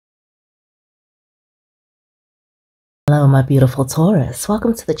Hello, my beautiful Taurus.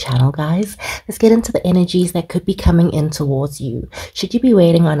 Welcome to the channel, guys. Let's get into the energies that could be coming in towards you. Should you be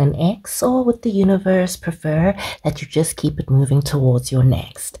waiting on an ex, or would the universe prefer that you just keep it moving towards your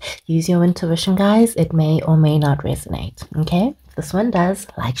next? Use your intuition, guys. It may or may not resonate. Okay? If this one does,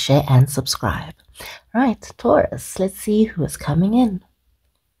 like, share, and subscribe. Right, Taurus, let's see who is coming in.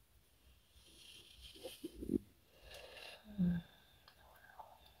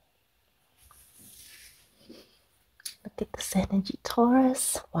 Look at this energy,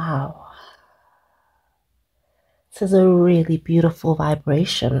 Taurus. Wow. This is a really beautiful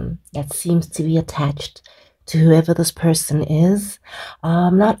vibration that seems to be attached to whoever this person is.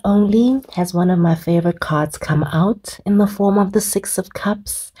 Not only has one of my favorite cards come out in the form of the Six of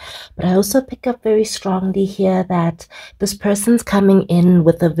Cups, but I also pick up very strongly here that this person's coming in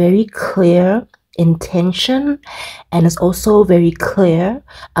with a very clear intention and is also very clear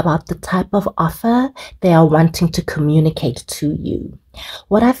about the type of offer they are wanting to communicate to you.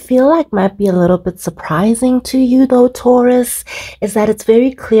 What I feel like might be a little bit surprising to you though, Taurus, is that it's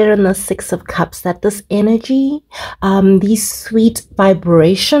very clear in the Six of Cups that this energy, these sweet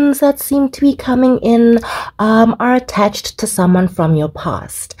vibrations that seem to be coming in are attached to someone from your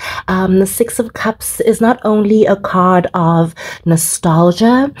past. The Six of Cups is not only a card of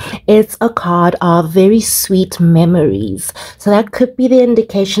nostalgia, it's a card of very sweet memories. So that could be the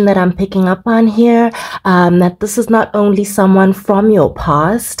indication that I'm picking up on here, that this is not only someone from your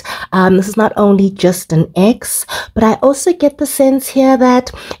past, this is not only just an ex, but I also get the sense here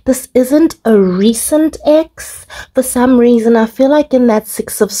that this isn't a recent ex. For some reason, I feel like in that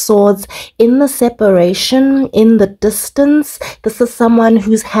Six of Swords, in the separation, in the distance, this is someone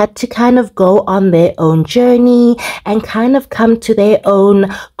who's had to kind of go on their own journey and kind of come to their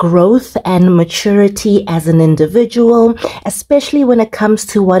own growth and maturity as an individual, especially when it comes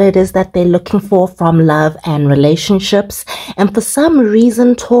to what it is that they're looking for from love and relationships. And for some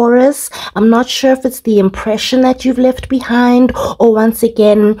reason, Taurus, I'm not sure if it's the impression that you've left behind, or once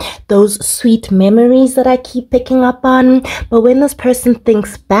again those sweet memories that I keep picking up on, but when this person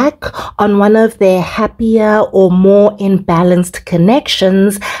thinks back on one of their happier or more imbalanced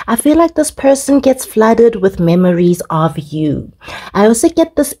connections, I feel like this person gets flooded with memories of you. I also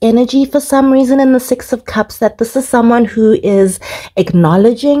get this energy for some reason in the Six of Cups that this is someone who is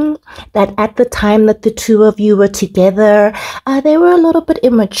acknowledging that at the time that the two of you were together, they were a little bit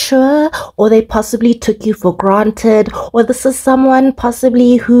immature, or they possibly took you for granted, or this is someone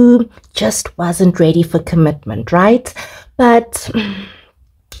possibly who just wasn't ready for commitment, right? But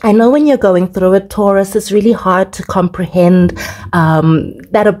I know when you're going through it, Taurus, it's really hard to comprehend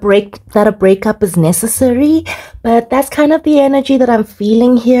that a breakup is necessary, but that's kind of the energy that I'm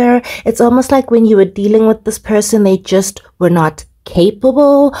feeling here. It's almost like when you were dealing with this person, they just were not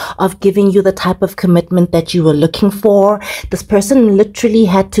capable of giving you the type of commitment that you were looking for. This person literally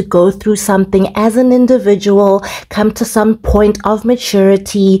had to go through something as an individual, come to some point of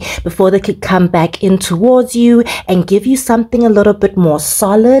maturity before they could come back in towards you and give you something a little bit more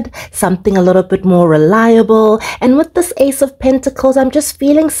solid, something a little bit more reliable. And with this Ace of Pentacles, I'm just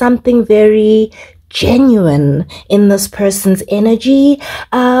feeling something very genuine in this person's energy.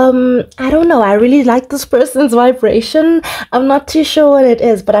 I don't know, I really like this person's vibration. I'm not too sure what it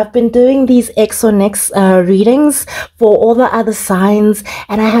is, but I've been doing these X or Next readings for all the other signs,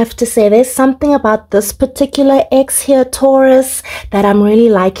 and I have to say there's something about this particular X here, Taurus, that I'm really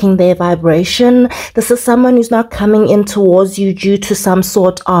liking their vibration. This is someone who's not coming in towards you due to some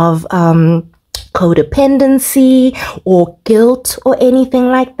sort of codependency or guilt or anything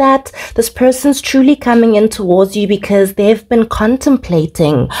like that. This person's truly coming in towards you because they've been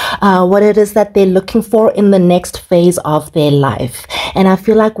contemplating what it is that they're looking for in the next phase of their life. And I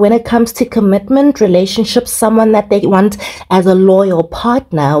feel like when it comes to commitment, relationships, someone that they want as a loyal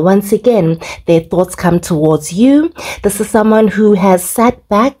partner, once again, their thoughts come towards you. This is someone who has sat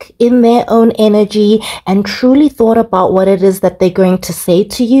back in their own energy and truly thought about what it is that they're going to say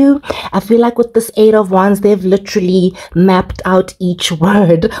to you. I feel like with this Eight of Wands, they've literally mapped out each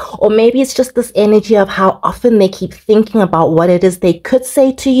word, or maybe it's just this energy of how often they keep thinking about what it is they could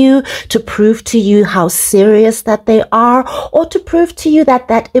say to you to prove to you how serious that they are, or to prove to you that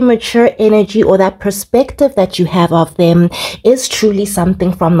that immature energy or that perspective that you have of them is truly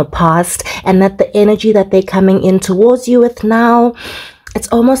something from the past, and that the energy that they're coming in towards you with now, it's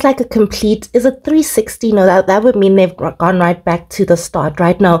almost like a complete, is it 360? No, that would mean they've gone right back to the start,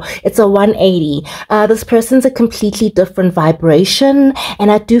 right? No, it's a 180. This person's a completely different vibration. And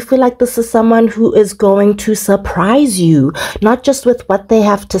I do feel like this is someone who is going to surprise you, not just with what they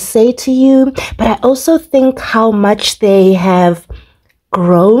have to say to you, but I also think how much they have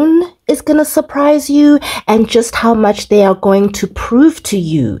grown is going to surprise you, and just how much they are going to prove to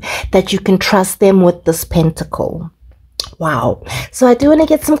you that you can trust them with this pentacle. Wow. So I do want to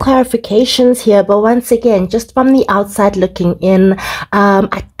get some clarifications here, but once again, just from the outside looking in,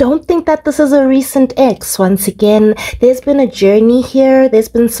 I don't think that this is a recent ex. Once again, there's been a journey here. There's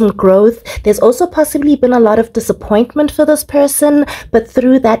been some growth. There's also possibly been a lot of disappointment for this person, but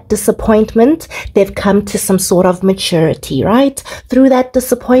through that disappointment, they've come to some sort of maturity, right? Through that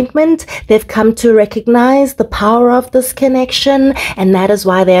disappointment, they've come to recognize the power of this connection, and that is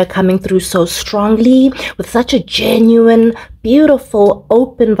why they are coming through so strongly with such a genuine, beautiful,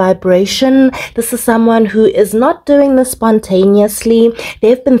 open vibration. This is someone who is not doing this spontaneously.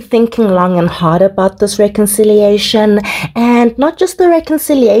 They've been thinking long and hard about this reconciliation, and not just the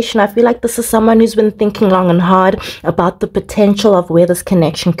reconciliation. I feel like this is someone who's been thinking long and hard about the potential of where this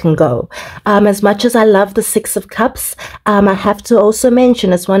connection can go. As much as I love the Six of Cups, I have to also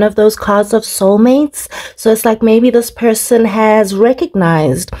mention it's one of those cards of soulmates. So it's like maybe this person has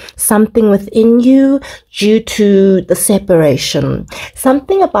recognized something within you due to the separation.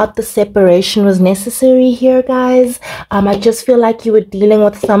 Something about the separation was necessary here, guys. I just feel like you were dealing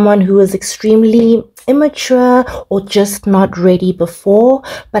with someone who was extremely immature or just not ready before,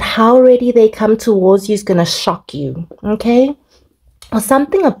 but how ready they come towards you is going to shock you, okay? Or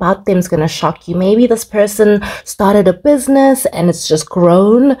something about them is going to shock you. Maybe this person started a business and it's just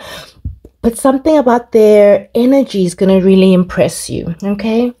grown, but something about their energy is going to really impress you,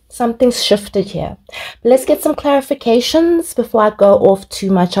 okay? Something's shifted here. But let's get some clarifications before I go off too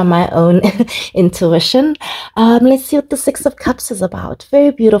much on my own intuition. Let's see what the Six of Cups is about.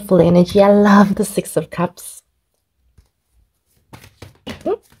 Very beautiful energy. I love the Six of Cups.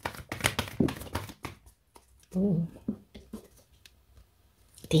 Ooh.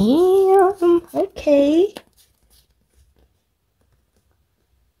 Damn. Okay.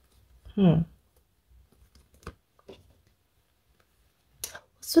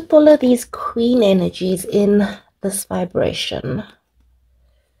 What's with all of these queen energies in this vibration?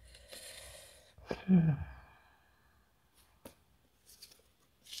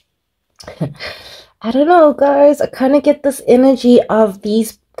 I don't know, guys. I kind of get this energy of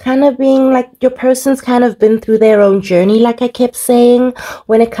these kind of being like your person's kind of been through their own journey, like I kept saying,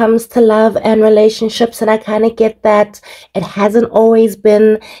 when it comes to love and relationships. And I kind of get that it hasn't always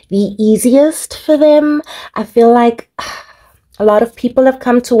been the easiest for them. I feel like a lot of people have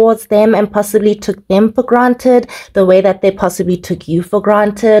come towards them and possibly took them for granted the way that they possibly took you for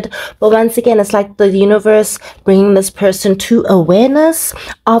granted. But once again, it's like the universe bringing this person to awareness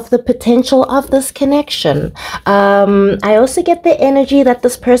of the potential of this connection. I also get the energy that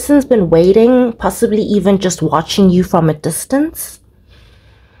this person's been waiting, possibly even just watching you from a distance,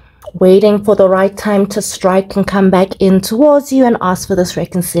 waiting for the right time to strike and come back in towards you and ask for this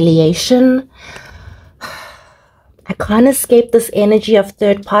reconciliation. I can't escape this energy of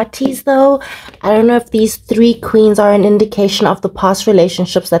third parties though. I don't know if these three queens are an indication of the past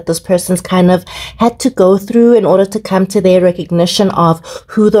relationships that this person's kind of had to go through in order to come to their recognition of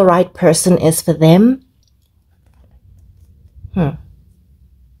who the right person is for them.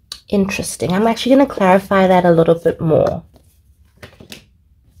 Interesting. I'm actually going to clarify that a little bit more.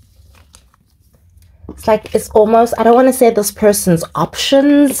 It's like, it's almost, I don't want to say this person's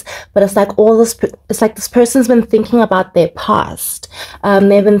options, but it's like all this, it's like this person's been thinking about their past.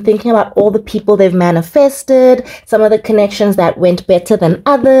 They've been thinking about all the people they've manifested, some of the connections that went better than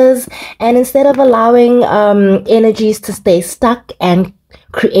others. And instead of allowing energies to stay stuck and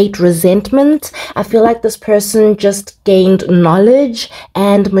create resentment, I feel like this person just gained knowledge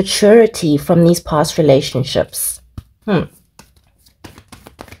and maturity from these past relationships.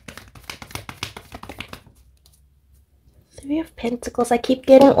 Three of Pentacles. I keep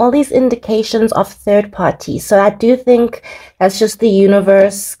getting all these indications of third parties. So I do think that's just the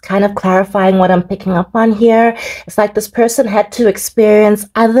universe kind of clarifying what I'm picking up on here. It's like this person had to experience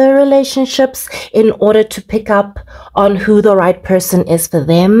other relationships in order to pick up on who the right person is for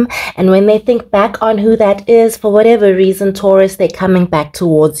them. And when they think back on who that is, for whatever reason, Taurus, they're coming back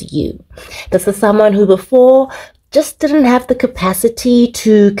towards you. This is someone who before just didn't have the capacity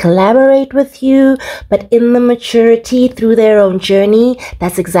to collaborate with you, but in the maturity through their own journey,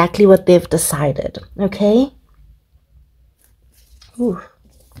 that's exactly what they've decided, okay? Ooh.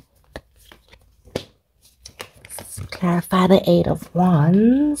 Let's clarify the Eight of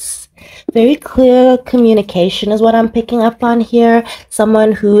Wands. Very clear communication is what I'm picking up on here.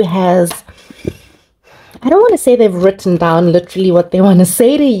 Someone who has, I don't want to say they've written down literally what they want to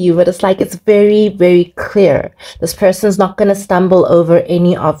say to you, but it's like it's very, very clear. This person's not going to stumble over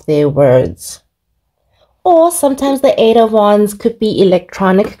any of their words. Or sometimes the Eight of Wands could be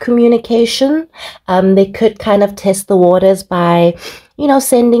electronic communication. They could kind of test the waters by, you know,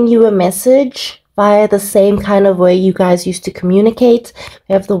 sending you a message via the same kind of way you guys used to communicate.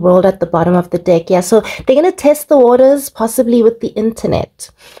 We have the World at the bottom of the deck. Yeah, so they're going to test the waters possibly with the internet.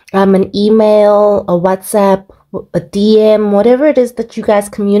 An email, a WhatsApp, a DM, whatever it is that you guys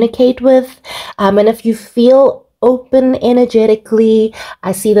communicate with. And if you feel open energetically,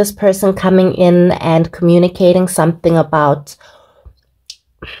 I see this person coming in and communicating something about,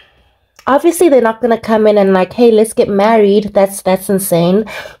 obviously they're not going to come in and like, hey, let's get married. That's insane.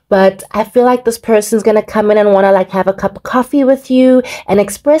 But I feel like this person's going to come in and want to like have a cup of coffee with you and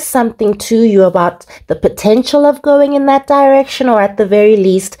express something to you about the potential of going in that direction, or at the very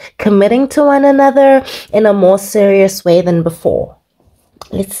least committing to one another in a more serious way than before.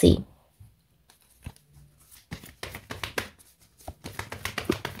 Let's see.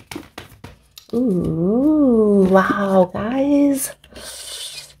 Ooh, wow, guys.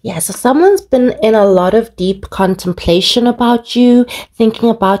 Yeah, so someone's been in a lot of deep contemplation about you, thinking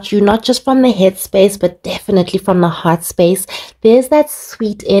about you, not just from the head space, but definitely from the heart space. There's that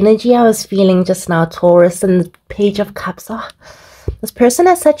sweet energy I was feeling just now, Taurus, and the Page of Cups. Oh, this person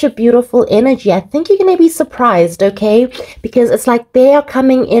has such a beautiful energy. I think you're going to be surprised, okay? Because it's like they are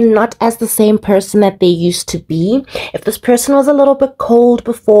coming in not as the same person that they used to be. If this person was a little bit cold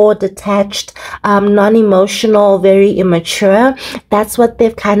before, detached, non-emotional, very immature, that's what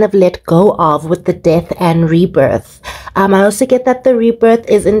they've kind of let go of with the death and rebirth. I also get that the rebirth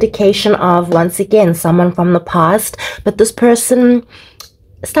is indication of, once again, someone from the past. But this person,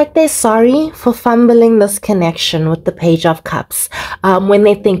 it's like they're sorry for fumbling this connection with the Page of Cups. When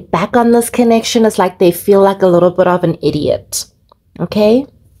they think back on this connection, it's like they feel like a little bit of an idiot. Okay?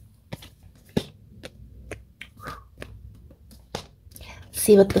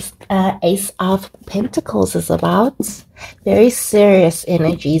 See what this Ace of Pentacles is about. Very serious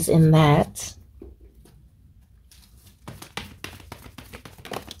energies in that.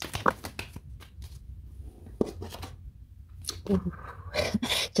 Ooh.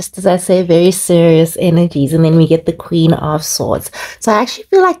 Just as I say, very serious energies. And then we get the Queen of Swords. So I actually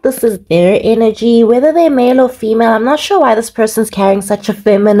feel like this is their energy, whether they're male or female. I'm not sure why this person's carrying such a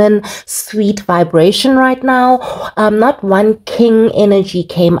feminine, sweet vibration right now. Not one king energy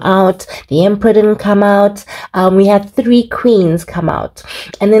came out. The Emperor didn't come out. We had 3 queens come out.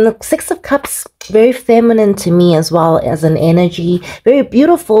 And then the Six of Cups, very feminine to me as well as an energy. Very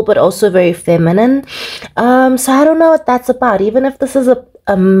beautiful, but also very feminine. So I don't know what that's about. Even if this is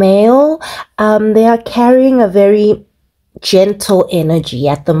a male, they are carrying a very gentle energy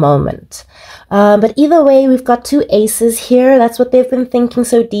at the moment. But either way, we've got 2 aces here. That's what they've been thinking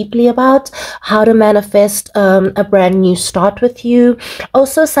so deeply about, how to manifest a brand new start with you.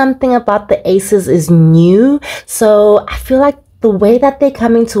 Also, something about the aces is new. So I feel like the way that they're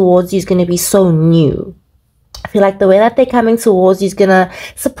coming towards you is going to be so new. I feel like the way that they're coming towards you is going to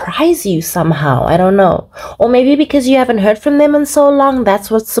surprise you somehow. I don't know. Or maybe because you haven't heard from them in so long, that's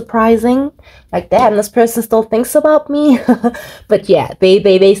what's surprising. Like, damn, this person still thinks about me. But yeah,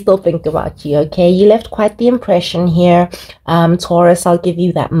 they still think about you, okay? You left quite the impression here, Taurus. I'll give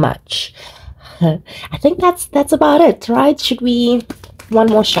you that much. I think that's about it, right? Should we... One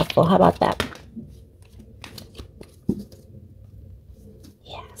more shuffle. How about that?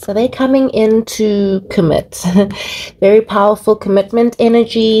 So they're coming in to commit. Very powerful commitment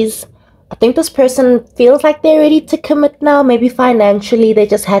energies. I think this person feels like they're ready to commit now. Maybe financially, they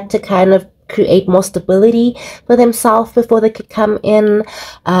just had to kind of create more stability for themselves before they could come in.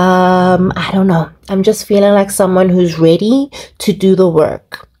 I don't know. I'm just feeling like someone who's ready to do the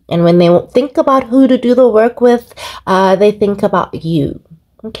work. And when they think about who to do the work with, they think about you.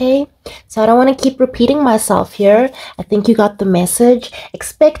 Okay, so I don't want to keep repeating myself here. I think you got the message.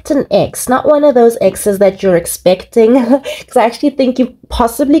 Expect an ex, not one of those exes that you're expecting. Because I actually think you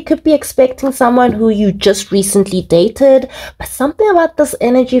possibly could be expecting someone who you just recently dated. But something about this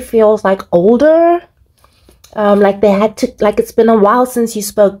energy feels like older. Like they had to, like it's been a while since you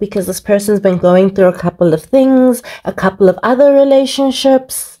spoke, because this person's been going through a couple of things, a couple of other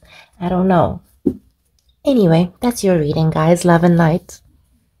relationships. I don't know. Anyway, that's your reading, guys. Love and light.